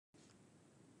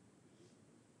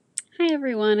Hi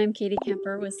everyone, I'm Katie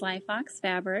Kemper with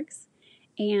slyfoxfabrics,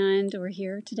 and we're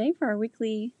here today for our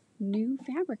weekly new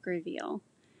fabric reveal.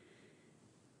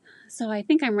 So I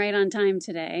think I'm right on time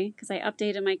today because I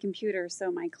updated my computer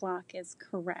so my clock is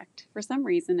correct. For some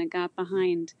reason it got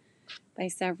behind by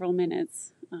several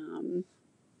minutes and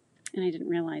I didn't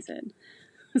realize it.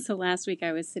 So last week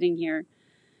I was sitting here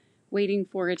waiting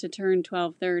for it to turn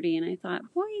 12:30 and I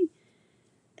thought, boy,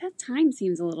 that time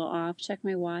seems a little off. Checked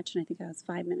my watch and I think I was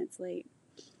 5 minutes late.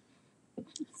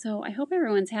 So I hope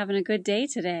everyone's having a good day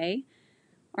today.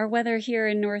 Our weather here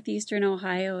in northeastern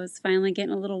Ohio is finally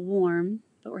getting a little warm,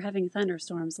 but we're having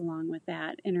thunderstorms along with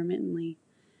that intermittently.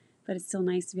 But it's still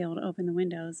nice to be able to open the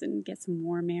windows and get some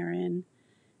warm air in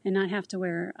and not have to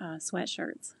wear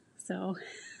sweatshirts. So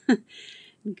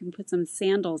you can put some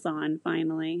sandals on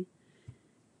finally.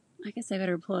 I guess I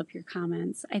better pull up your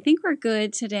comments. I think we're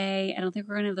good today. I don't think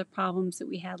we're going to have the problems that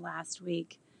we had last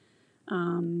week.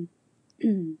 I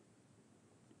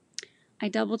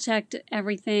double-checked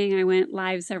everything. I went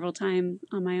live several times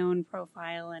on my own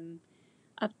profile and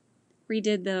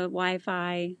redid the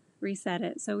Wi-Fi, reset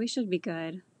it, so we should be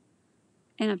good.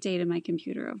 And updated my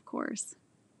computer, of course.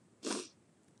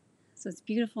 So it's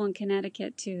beautiful in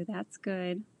Connecticut, too. That's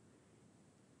good.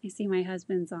 I see my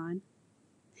husband's on.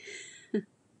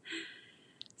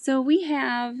 So we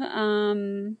have,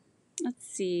 let's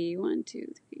see, 1, 2,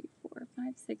 3, 4,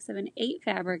 5, 6, 7, 8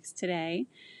 fabrics today.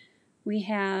 We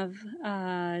have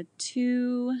a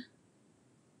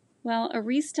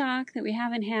restock that we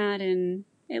haven't had in,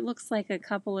 it looks like a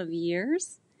couple of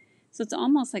years. So it's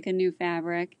almost like a new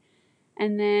fabric.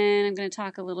 And then I'm going to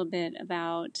talk a little bit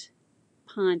about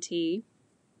Ponte.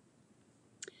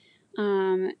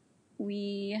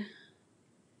 We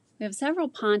have several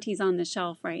Pontes on the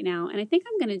shelf right now, and I think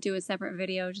I'm going to do a separate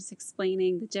video just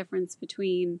explaining the difference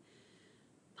between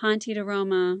Ponte de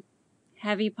Roma,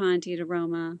 heavy Ponte de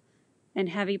Roma, and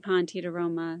heavy Ponte de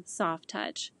Roma soft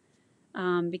touch,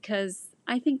 because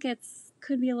I think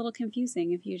could be a little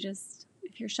confusing if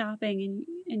you're shopping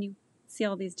and you see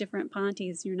all these different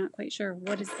Pontes, you're not quite sure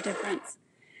what is the difference.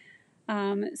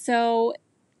 So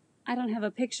I don't have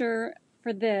a picture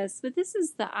for this, but this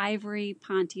is the ivory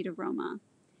Ponte de Roma.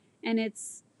 And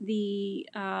it's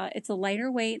a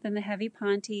lighter weight than the heavy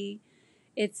Ponte.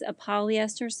 It's a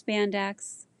polyester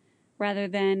spandex rather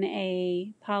than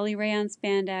a poly rayon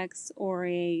spandex or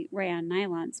a rayon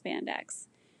nylon spandex.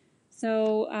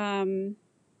 So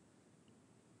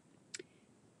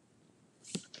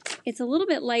it's a little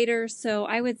bit lighter, so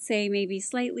I would say maybe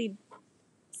slightly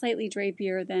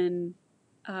drapier than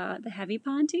the heavy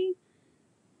Ponte.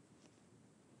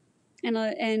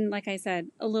 And like I said,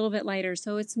 a little bit lighter,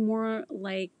 so it's more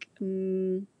like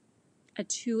a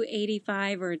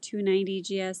 285 or a 290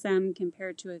 GSM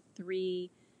compared to a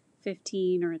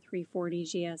 315 or a 340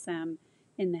 GSM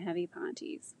in the heavy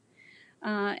Pontes.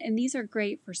 And these are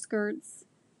great for skirts,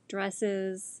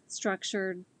 dresses,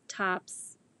 structured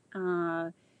tops.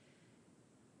 What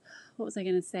was I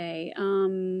going to say?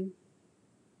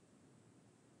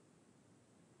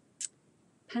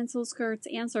 Pencil skirts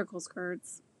and circle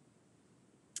skirts.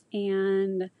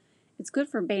 And it's good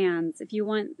for bands. If you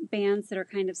want bands that are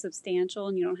kind of substantial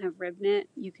and you don't have rib knit,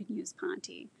 you could use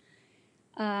Ponte.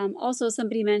 Also,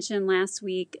 somebody mentioned last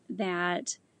week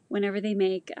that whenever they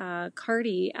make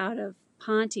cardi out of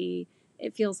Ponte,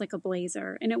 it feels like a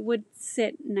blazer, and it would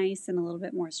sit nice and a little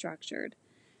bit more structured.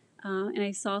 And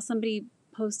I saw somebody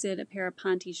posted a pair of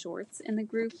Ponte shorts in the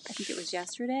group. I think it was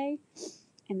yesterday,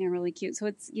 and they're really cute. So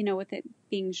it's, with it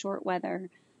being short weather,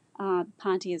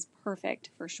 Ponte is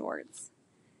perfect for shorts.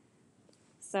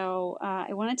 So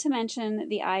I wanted to mention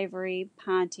the ivory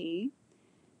Ponte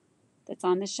that's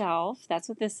on the shelf. That's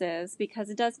what this is, because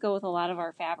it does go with a lot of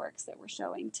our fabrics that we're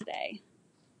showing today.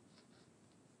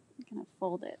 I'm going to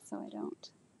fold it so I don't,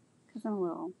 because I'm a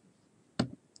little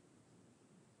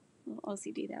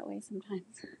OCD that way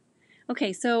sometimes.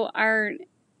 Okay, so our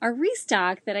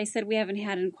restock that I said we haven't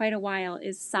had in quite a while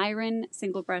is Siren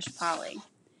Single Brush Poly.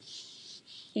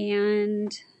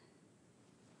 And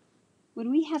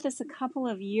when we had this a couple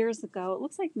of years ago, it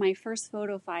looks like my first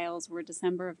photo files were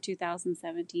December of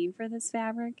 2017 for this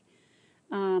fabric.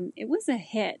 It was a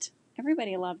hit.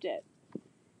 Everybody loved it.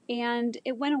 And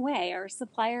it went away. Our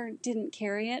supplier didn't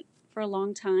carry it for a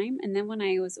long time. And then when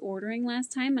I was ordering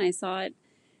last time and I saw it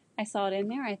in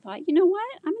there, I thought, you know what?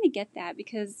 I'm going to get that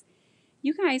because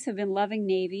you guys have been loving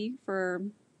navy for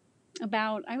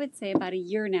I would say about a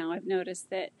year now. I've noticed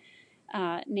that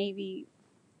navy,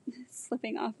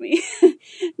 slipping off me,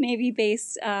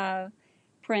 navy-based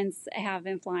prints have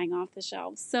been flying off the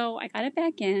shelves. So I got it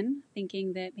back in,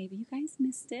 thinking that maybe you guys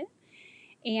missed it.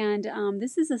 And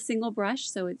this is a single brush,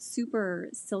 so it's super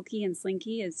silky and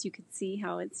slinky, as you can see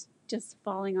how it's just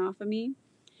falling off of me.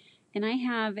 And I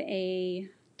have I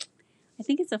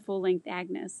think it's a full-length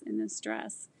Agnes in this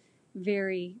dress.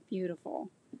 Very beautiful.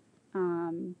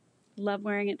 Love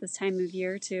wearing it this time of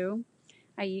year too.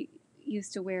 I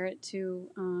used to wear it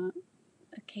to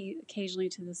occasionally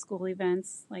to the school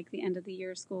events, like the end of the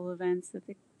year school events that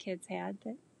the kids had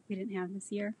that we didn't have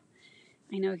this year.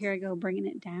 I know, here I go bringing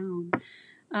it down.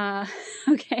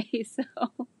 Okay, so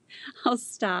I'll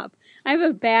stop. I have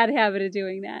a bad habit of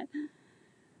doing that.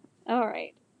 All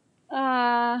right.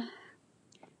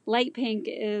 Light pink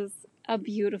is a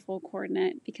beautiful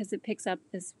coordinate because it picks up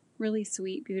this really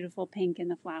sweet, beautiful pink in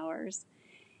the flowers.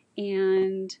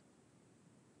 And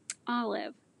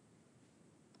olive.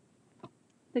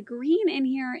 The green in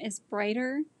here is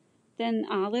brighter than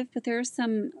olive, but there are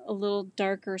some a little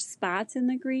darker spots in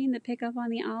the green that pick up on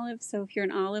the olive. So if you're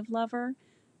an olive lover,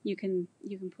 you can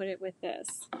put it with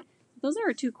this. Those are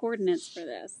our two coordinates for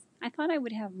this. I thought I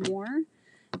would have more.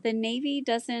 The navy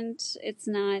doesn't, it's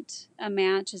not a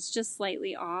match, it's just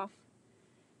slightly off.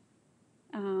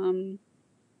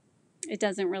 It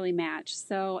doesn't really match,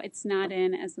 so it's not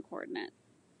in as a coordinate.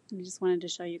 I just wanted to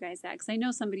show you guys that because I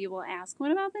know somebody will ask,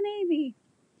 what about the navy?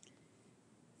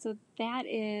 So that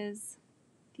is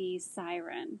the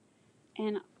siren.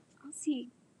 And I'll see,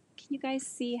 can you guys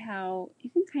see how, you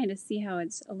can kind of see how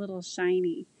it's a little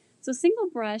shiny. So single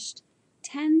brushed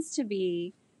tends to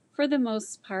be, for the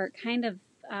most part, kind of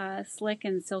slick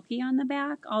and silky on the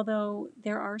back, although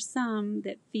there are some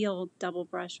that feel double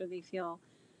brush, or they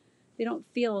don't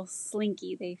feel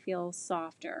slinky, they feel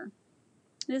softer.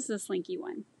 This is a slinky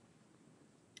one.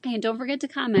 And don't forget to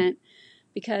comment,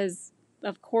 because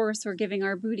of course we're giving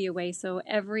our booty away, so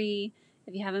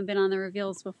if you haven't been on the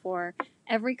reveals before,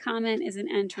 every comment is an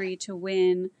entry to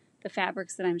win the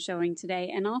fabrics that I'm showing today.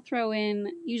 And I'll throw in,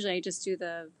 usually I just do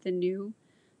the new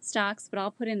stocks, but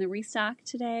I'll put in the restock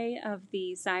today of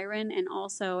the siren and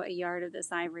also a yard of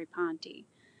this ivory ponte.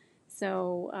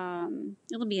 So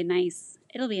it'll be a nice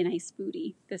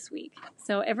booty this week.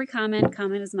 So every comment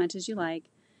as much as you like,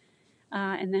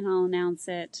 and then I'll announce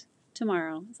it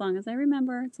tomorrow, as long as I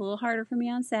remember. It's a little harder for me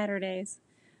on Saturdays.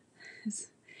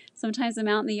 Sometimes I'm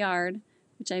out in the yard,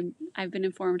 which I've been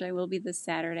informed I will be this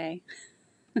Saturday,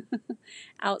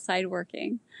 outside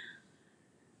working.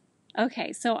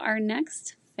 Okay, so our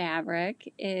next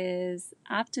fabric is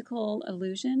Optical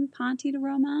Illusion Ponte de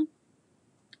Roma.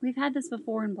 We've had this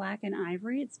before in black and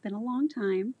ivory. It's been a long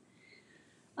time.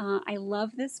 I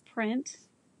love this print.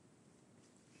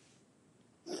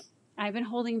 I've been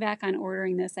holding back on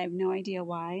ordering this. I have no idea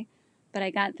why, but I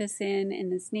got this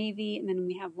in this navy, and then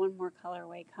we have one more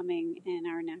colorway coming in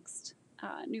our next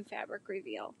new fabric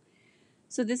reveal.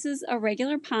 So this is a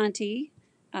regular ponte.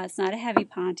 It's not a heavy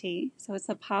ponte, so it's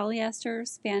a polyester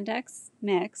spandex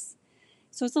mix.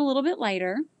 So it's a little bit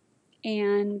lighter,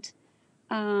 and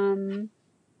I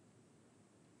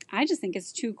just think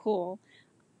it's too cool.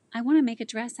 I want to make a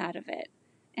dress out of it.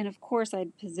 And of course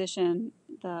I'd position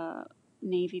the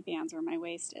navy bands where my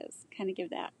waist is, kind of give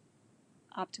that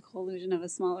optical illusion of a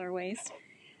smaller waist.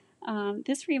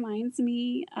 This reminds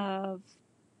me of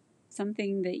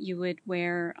something that you would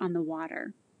wear on the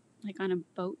water, like on a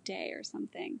boat day or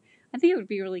something. I think it would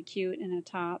be really cute in a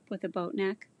top with a boat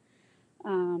neck.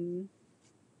 And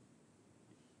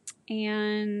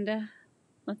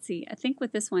let's see, I think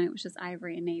with this one it was just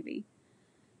ivory and navy.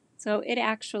 So it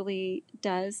actually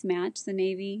does match the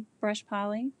navy brush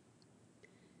poly.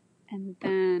 And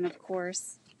then, of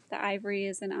course, the ivory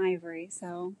is an ivory,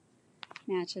 so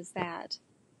matches that.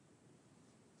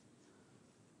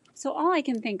 So all I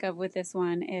can think of with this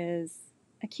one is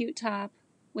a cute top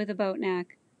with a boat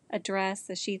neck, a dress,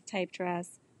 a sheath type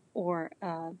dress, or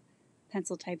a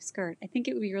pencil type skirt. I think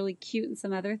it would be really cute in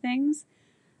some other things.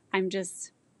 I'm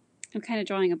kind of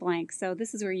drawing a blank. So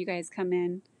this is where you guys come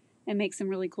in and make some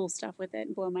really cool stuff with it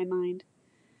and blow my mind.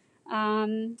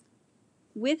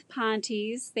 With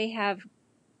pontes, they have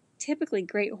typically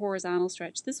great horizontal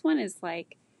stretch. This one is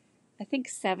like, I think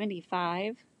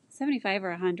 75 or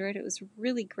 100. It was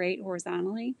really great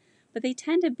horizontally, but they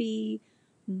tend to be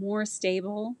more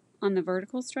stable on the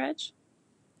vertical stretch.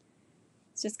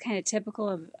 It's just kind of typical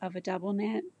of a double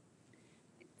knit.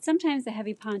 Sometimes the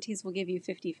heavy pontes will give you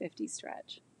 50-50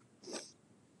 stretch.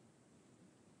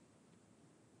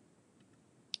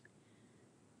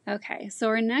 Okay, so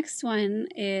our next one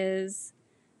is,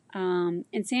 and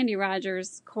Sandy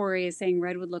Rogers, Corey is saying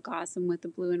red would look awesome with the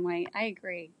blue and white. I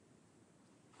agree.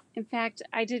 In fact,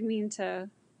 I did mean to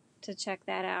check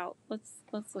that out. Let's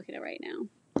look at it right now.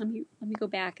 Let me go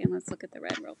back and let's look at the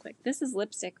red real quick. This is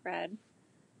lipstick red.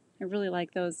 I really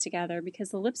like those together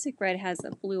because the lipstick red has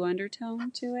a blue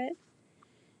undertone to it.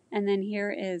 And then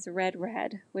here is red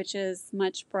red, which is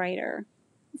much brighter.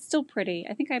 It's still pretty.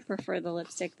 I think I prefer the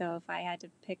lipstick, though, if I had to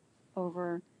pick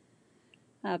over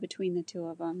between the two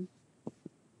of them.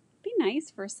 Be nice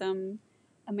for some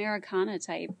Americana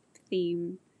type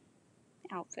theme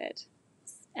outfit,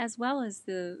 as well as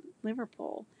the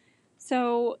Liverpool.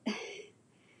 So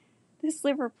this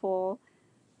Liverpool,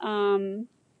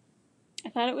 I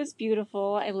thought it was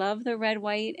beautiful. I love the red,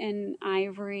 white, and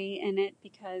ivory in it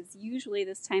because usually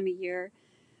this time of year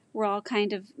we're all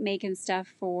kind of making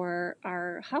stuff for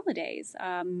our holidays,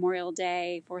 Memorial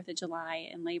Day, 4th of July,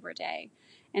 and Labor Day.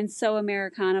 And So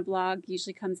Americana blog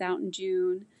usually comes out in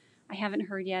June. I haven't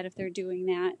heard yet if they're doing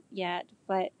that yet,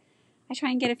 but I try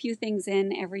and get a few things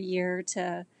in every year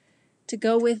to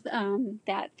go with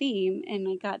that theme. And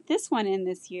I got this one in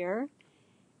this year.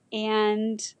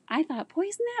 And I thought, boy,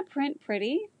 isn't that print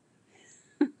pretty?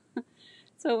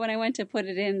 So when I went to put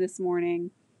it in this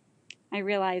morning, I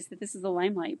realized that this is a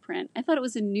Limelight print. I thought it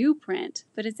was a new print,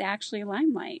 but it's actually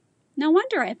Limelight. No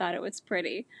wonder I thought it was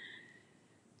pretty.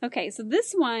 Okay, so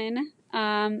this one,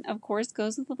 of course,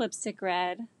 goes with the lipstick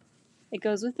red. It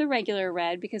goes with the regular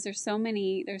red because there's so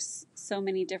many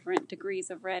different degrees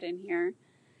of red in here.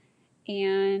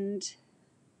 And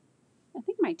I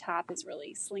think my top is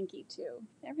really slinky too.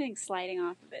 Everything's sliding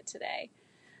off of it today.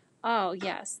 Oh,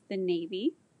 yes, the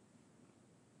navy.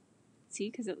 See,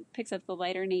 because it picks up the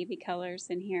lighter navy colors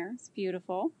in here. It's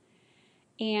beautiful.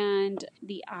 And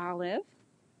the olive.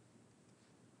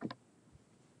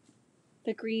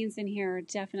 The greens in here are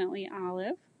definitely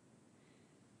olive.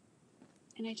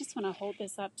 And I just want to hold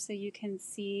this up so you can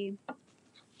see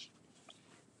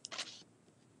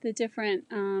the different,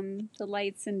 the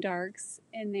lights and darks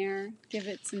in there. Give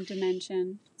it some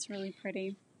dimension. It's really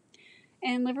pretty.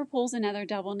 And Liverpool's another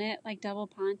double knit, like double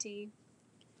Ponte.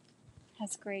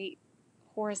 Has great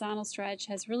horizontal stretch,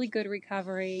 has really good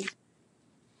recovery.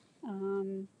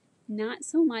 Not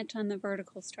so much on the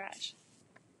vertical stretch.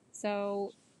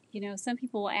 So, some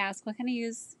people will ask, well, can I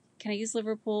use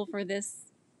Liverpool for this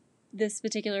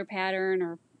particular pattern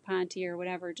or Ponte or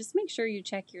whatever? Just make sure you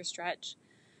check your stretch,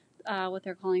 what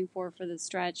they're calling for the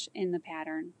stretch in the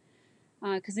pattern.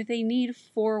 Because if they need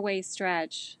 4-way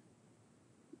stretch,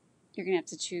 you're going to have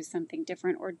to choose something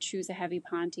different or choose a heavy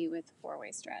Ponte with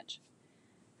 4-way stretch.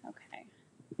 Okay.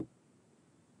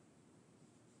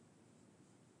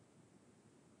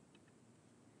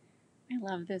 I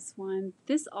love this one.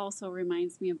 This also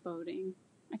reminds me of boating.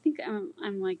 I think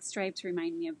I'm like stripes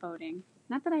remind me of boating.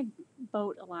 Not that I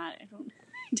boat a lot. I don't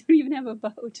even have a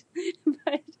boat,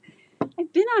 but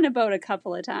I've been on a boat a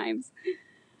couple of times.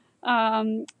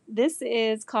 This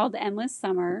is called Endless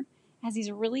Summer. It has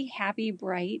these really happy,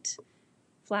 bright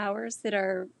flowers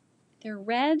they're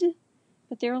red,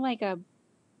 but they're like a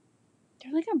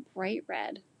bright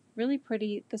red. Really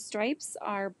pretty. The stripes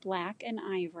are black and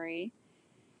ivory.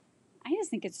 I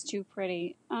just think it's too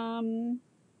pretty.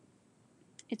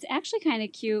 It's actually kind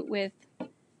of cute with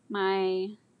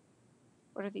my,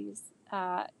 what are these?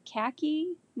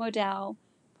 Khaki Model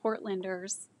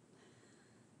Portlanders.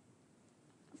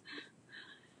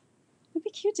 They'd be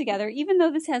cute together. Even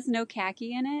though this has no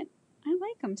khaki in it, I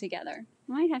like them together.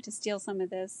 I might have to steal some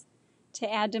of this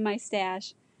to add to my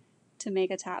stash to make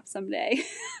a top someday.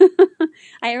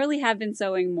 I really have been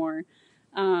sewing more.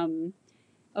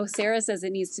 Sarah says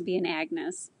it needs to be an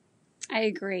Agnes. I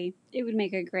agree. It would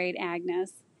make a great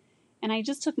Agnes. And I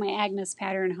just took my Agnes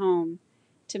pattern home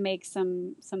to make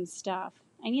some stuff.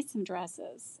 I need some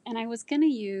dresses. And I was going to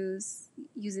use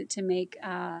it to make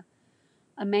a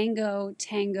mango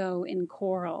tango in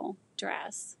coral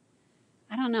dress.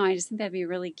 I don't know. I just think that'd be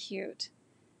really cute.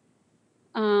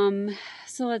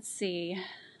 So let's see.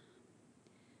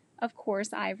 Of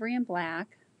course, ivory and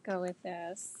black go with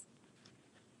this.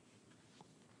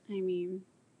 I mean,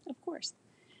 of course.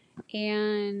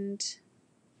 And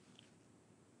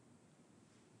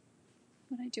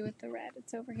what do I do with the red?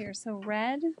 It's over here. So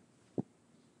red,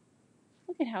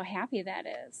 look at how happy that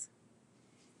is.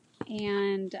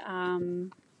 And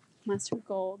mustard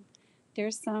gold.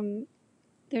 There's some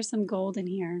gold in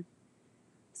here.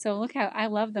 So look how I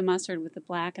love the mustard with the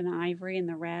black and the ivory and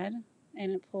the red,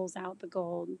 and it pulls out the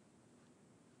gold.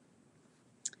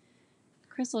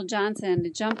 Crystal Johnson, the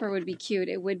jumper would be cute.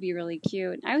 It would be really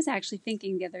cute. I was actually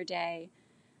thinking the other day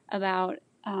about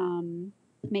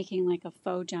making like a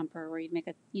faux jumper where you'd make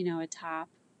a top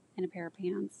and a pair of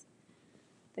pants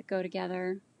that go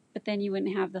together, but then you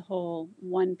wouldn't have the whole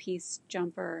one-piece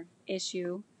jumper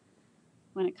issue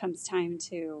when it comes time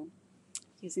to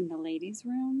using the ladies'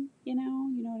 room, you know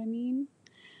what I mean?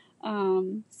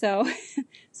 So,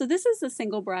 so this is a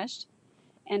single brushed,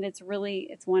 and it's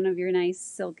one of your nice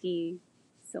silky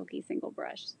single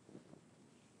brush.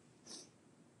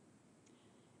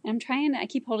 And I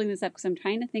keep holding this up because I'm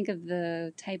trying to think of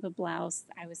the type of blouse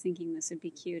I was thinking this would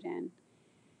be cute in.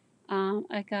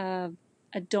 Like a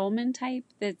dolman type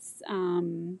that's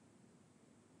a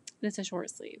short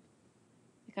sleeve.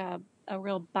 Like a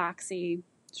real boxy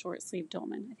short sleeve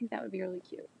dolman. I think that would be really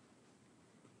cute.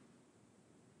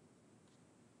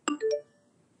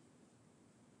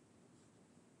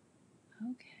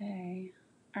 Okay.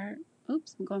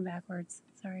 Oops, I'm going backwards.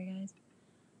 Sorry, guys.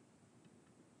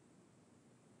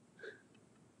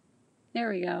 There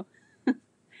we go.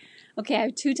 Okay, I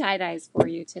have 2 tie-dyes for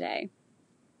you today.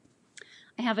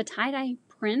 I have a tie-dye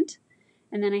print,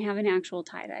 and then I have an actual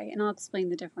tie-dye, and I'll explain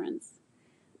the difference.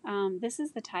 This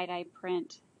is the tie-dye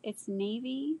print. It's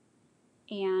navy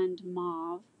and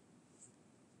mauve.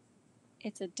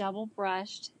 It's a double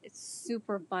brushed. It's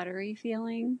super buttery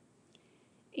feeling,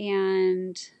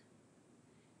 and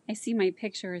I see my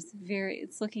picture is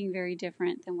it's looking very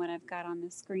different than what I've got on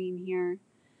the screen here.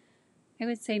 I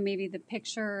would say maybe the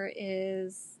picture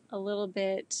is a little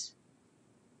bit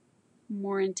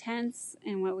more intense,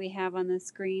 and what we have on the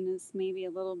screen is maybe a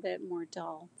little bit more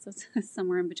dull. So it's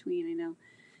somewhere in between. I know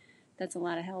that's a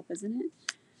lot of help, isn't it?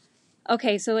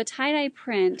 Okay, so a tie-dye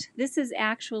print. This is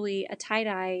actually a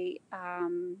tie-dye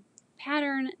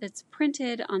pattern that's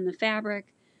printed on the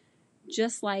fabric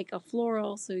just like a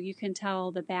floral, so you can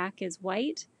tell the back is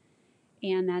white,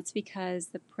 and that's because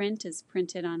the print is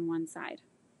printed on one side.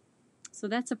 So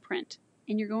that's a print.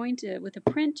 And you're going to, with a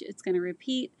print, it's going to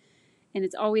repeat, and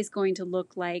it's always going to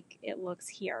look like it looks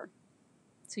here.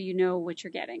 So you know what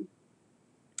you're getting.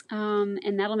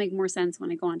 And that'll make more sense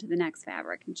when I go on to the next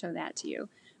fabric and show that to you,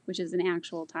 which is an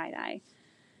actual tie-dye.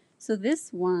 So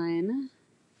this one,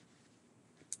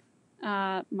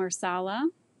 Marsala,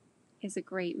 is a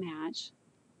great match.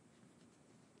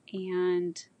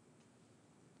 And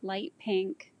light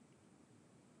pink.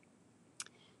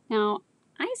 Now,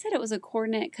 I said it was a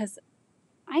coordinate because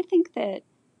I think that,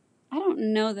 I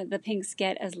don't know that the pinks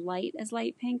get as light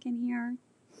pink in here,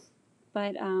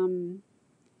 but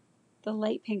the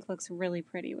light pink looks really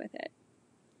pretty with it.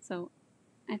 So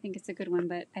I think it's a good one,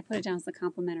 but I put it down as the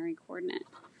complementary coordinate.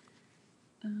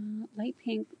 Light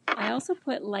pink. I also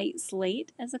put light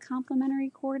slate as a complementary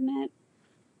coordinate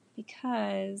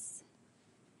because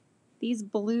these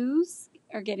blues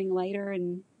are getting lighter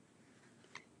and,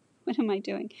 what am I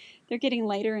doing? They're getting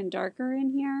lighter and darker in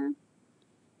here,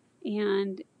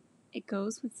 and it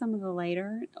goes with some of the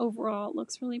lighter. Overall, it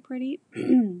looks really pretty.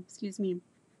 Excuse me.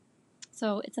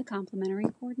 So it's a complementary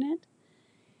coordinate.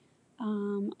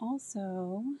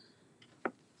 Also,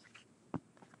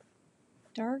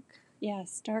 dark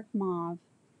mauve.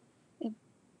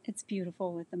 It's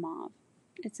beautiful with the mauve.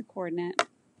 It's a coordinate.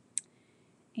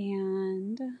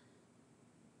 And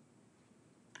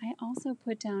I also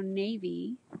put down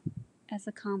navy as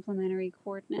a complementary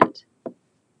coordinate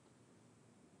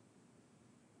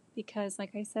because,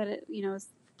 like I said, it's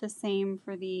the same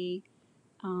for the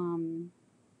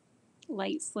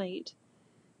light slate.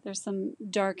 There's some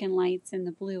dark and lights in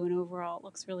the blue, and overall it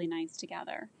looks really nice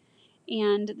together.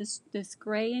 And this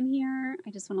gray in here,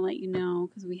 I just want to let you know,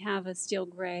 because we have a steel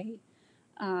gray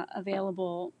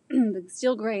available. The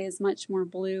steel gray is much more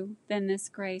blue than this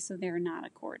gray, so they're not a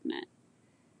coordinate.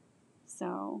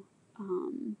 So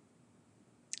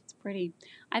it's pretty.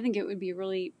 I think it would be a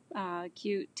really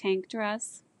cute tank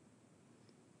dress.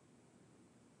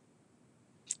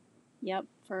 Yep,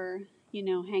 for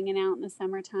hanging out in the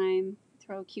summertime.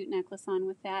 Throw a cute necklace on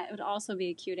with that. It would also be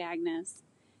a cute Agnes.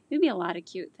 It would be a lot of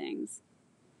cute things.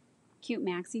 Cute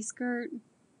maxi skirt.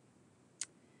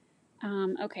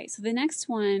 Okay, so the next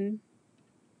one,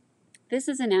 this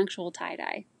is an actual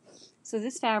tie-dye. So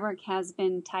this fabric has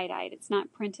been tie-dyed. It's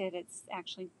not printed, it's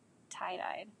actually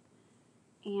tie-dyed.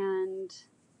 And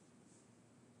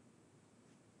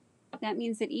that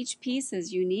means that each piece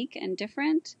is unique and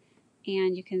different,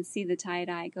 and you can see the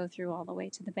tie-dye go through all the way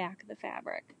to the back of the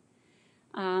fabric.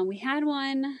 We had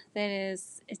one that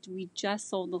we just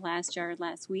sold the last yard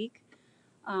last week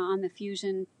on the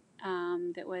Fusion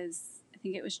that was, I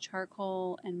think it was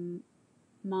charcoal and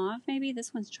mauve maybe.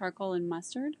 This one's charcoal and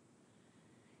mustard.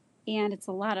 And it's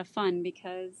a lot of fun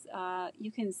because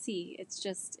you can see it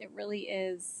really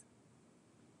is,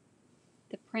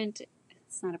 the print,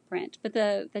 it's not a print, but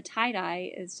the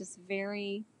tie-dye is just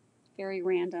very, very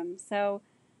random. So,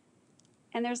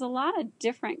 and there's a lot of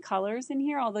different colors in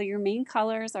here, although your main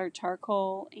colors are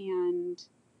charcoal and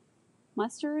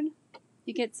mustard.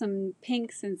 You get some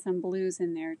pinks and some blues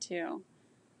in there too.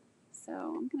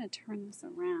 So I'm going to turn this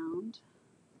around.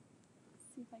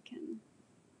 See if I can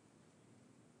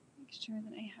make sure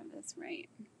that I have this right.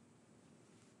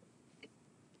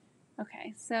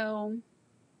 Okay, so,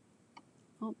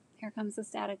 oh, here comes the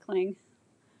static cling.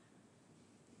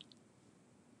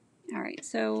 All right,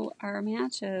 so our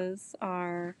matches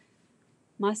are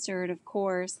mustard, of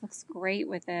course, looks great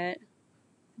with it.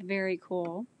 Very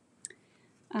cool.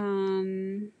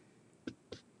 I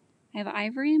have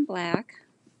ivory and black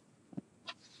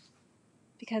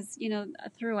because, you know,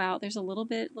 throughout there's a little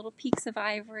peaks of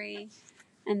ivory,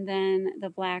 and then the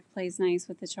black plays nice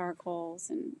with the charcoals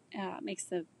and makes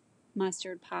the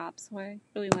mustard pop, so I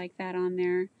really like that on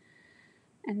there.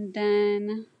 And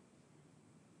then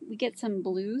we get some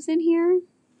blues in here.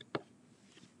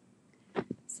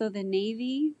 So the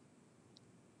navy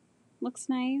looks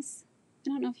nice. I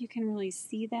don't know if you can really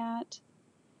see that,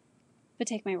 but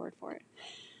take my word for it.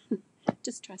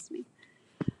 Just trust me.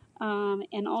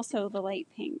 And also the light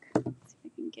pink. Let's see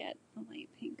if I can get the light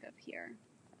pink up here.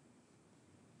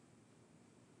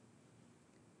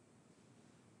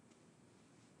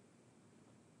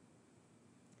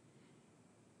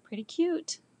 Pretty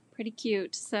cute. Pretty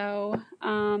cute. So,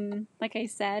 like I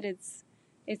said, it's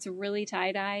really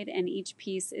tie-dyed and each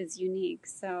piece is unique.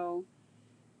 So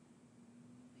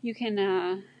you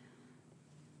can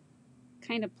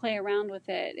kind of play around with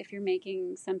it if you're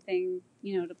making something,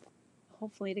 you know, to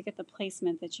hopefully to get the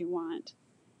placement that you want.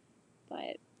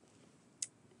 But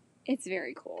it's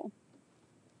very cool.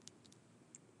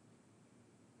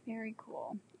 Very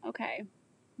cool. Okay,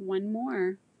 one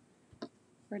more.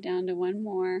 We're down to one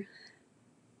more.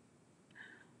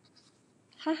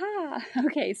 Haha.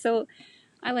 Okay, so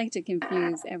I like to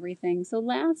confuse everything. So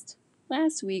last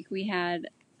week we had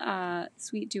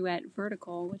Sweet Duet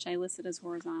Vertical, which I listed as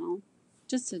horizontal,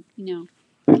 just to, you know,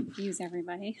 confuse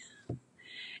everybody.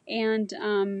 And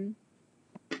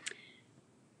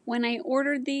when I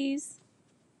ordered these,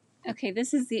 okay,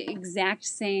 this is the exact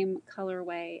same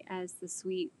colorway as the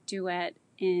Sweet Duet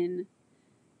in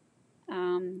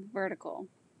Vertical.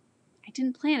 I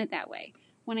didn't plan it that way.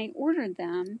 When I ordered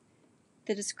them,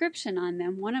 the description on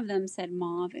them, one of them said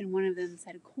mauve and one of them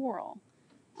said coral.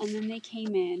 And then they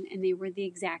came in and they were the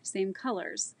exact same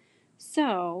colors.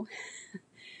 So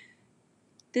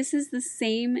this is the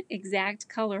same exact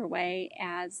colorway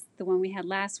as the one we had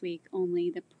last week,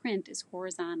 only the print is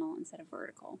horizontal instead of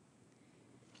vertical.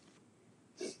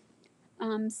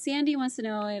 Sandy wants to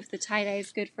know if the tie-dye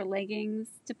is good for leggings.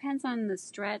 Depends on the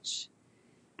stretch.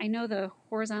 I know the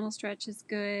horizontal stretch is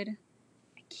good.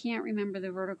 I can't remember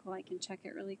the vertical. I can check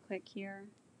it really quick here.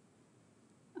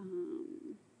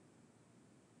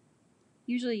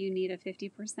 Usually you need a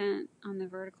 50% on the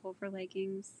vertical for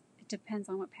leggings. It depends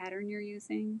on what pattern you're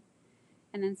using.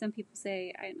 And then some people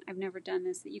say, I've never done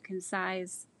this, that you can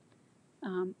size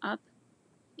up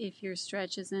if your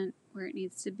stretch isn't where it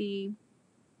needs to be.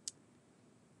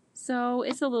 So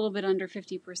it's a little bit under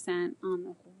 50% on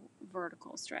the whole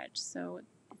vertical stretch, so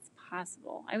it's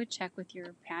possible. I would check with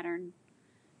your pattern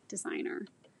designer.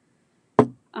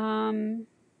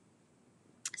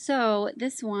 So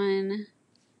this one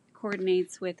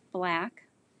coordinates with black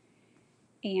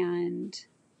and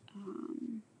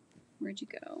where'd you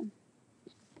go?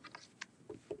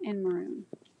 And maroon.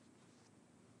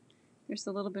 There's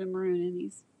a little bit of maroon in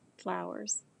these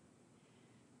flowers.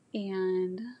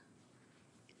 And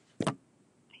I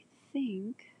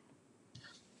think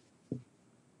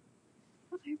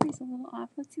ivory's a little off.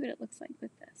 Let's see what it looks like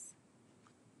with this.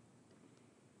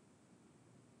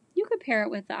 You could pair it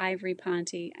with the ivory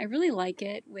Ponte. I really like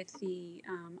it with the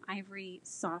ivory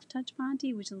soft touch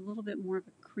Ponte, which is a little bit more of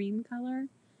a cream color.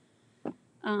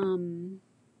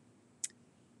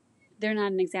 They're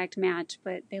not an exact match,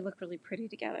 but they look really pretty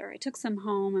together. I took some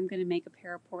home. I'm going to make a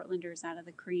pair of Portlanders out of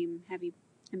the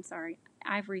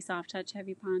ivory soft touch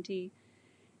heavy Ponte,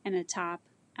 and a top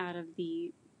out of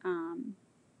the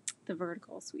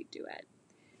vertical Sweet Duet.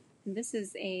 And this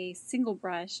is a single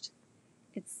brushed.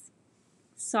 It's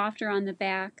softer on the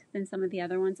back than some of the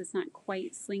other ones. It's not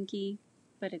quite slinky,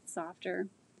 but it's softer.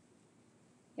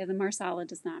 Yeah, the Marsala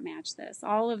does not match this.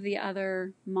 All of the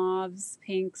other mauves,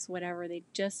 pinks, whatever, they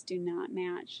just do not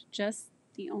match. Just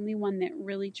the only one that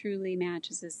really truly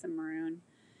matches is the maroon,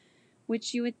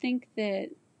 which you would think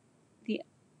that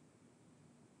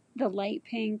the light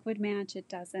pink would match. It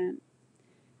doesn't.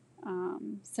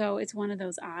 So it's one of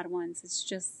those odd ones. It's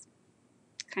just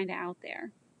kind of out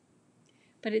there.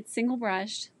 But it's single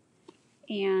brushed,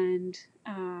 and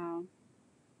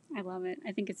I love it.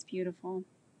 I think it's beautiful.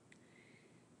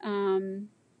 So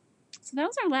that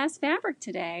was our last fabric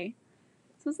today.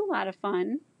 So it was a lot of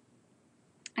fun.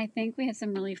 I think we have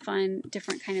some really fun,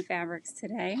 different kind of fabrics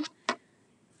today.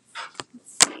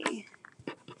 Let's see.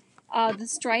 The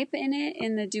stripe in it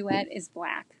in the duet is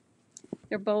black.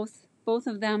 They're both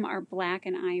of them are black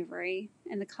and ivory,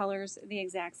 and the colors are the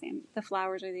exact same. The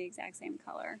flowers are the exact same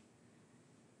color.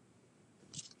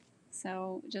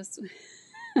 So just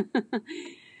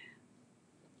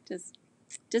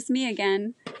just me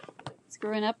again,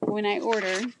 screwing up when I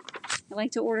order. I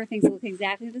like to order things that look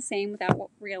exactly the same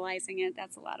without realizing it.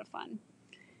 That's a lot of fun.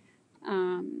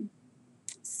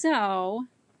 So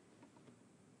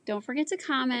don't forget to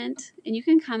comment, and you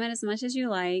can comment as much as you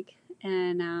like,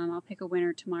 and I'll pick a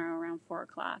winner tomorrow around 4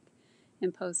 o'clock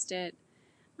and post it,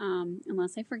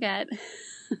 unless I forget.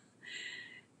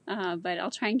 But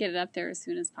I'll try and get it up there as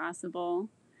soon as possible.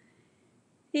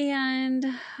 And,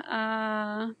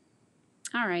 all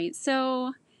right,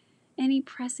 so any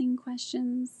pressing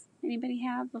questions anybody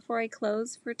have before I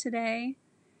close for today?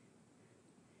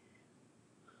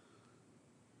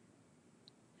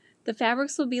 The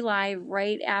fabrics will be live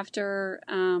right after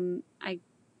I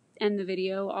end the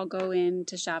video. I'll go in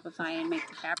to Shopify and make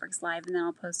the fabrics live, and then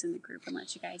I'll post in the group and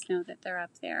let you guys know that they're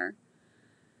up there.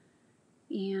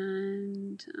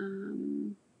 And,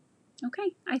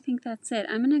 okay, I think that's it.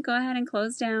 I'm going to go ahead and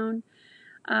close down.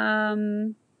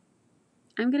 I'm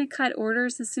going to cut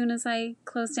orders as soon as I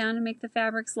close down and make the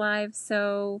fabrics live,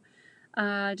 so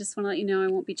just want to let you know I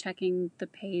won't be checking the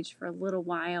page for a little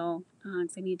while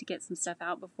because I need to get some stuff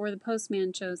out before the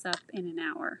postman shows up in an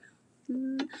hour.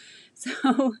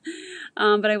 So,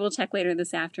 but I will check later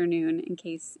this afternoon in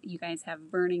case you guys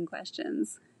have burning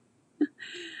questions.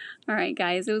 All right,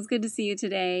 guys, it was good to see you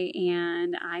today,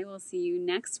 and I will see you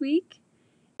next week,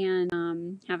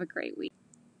 and have a great week.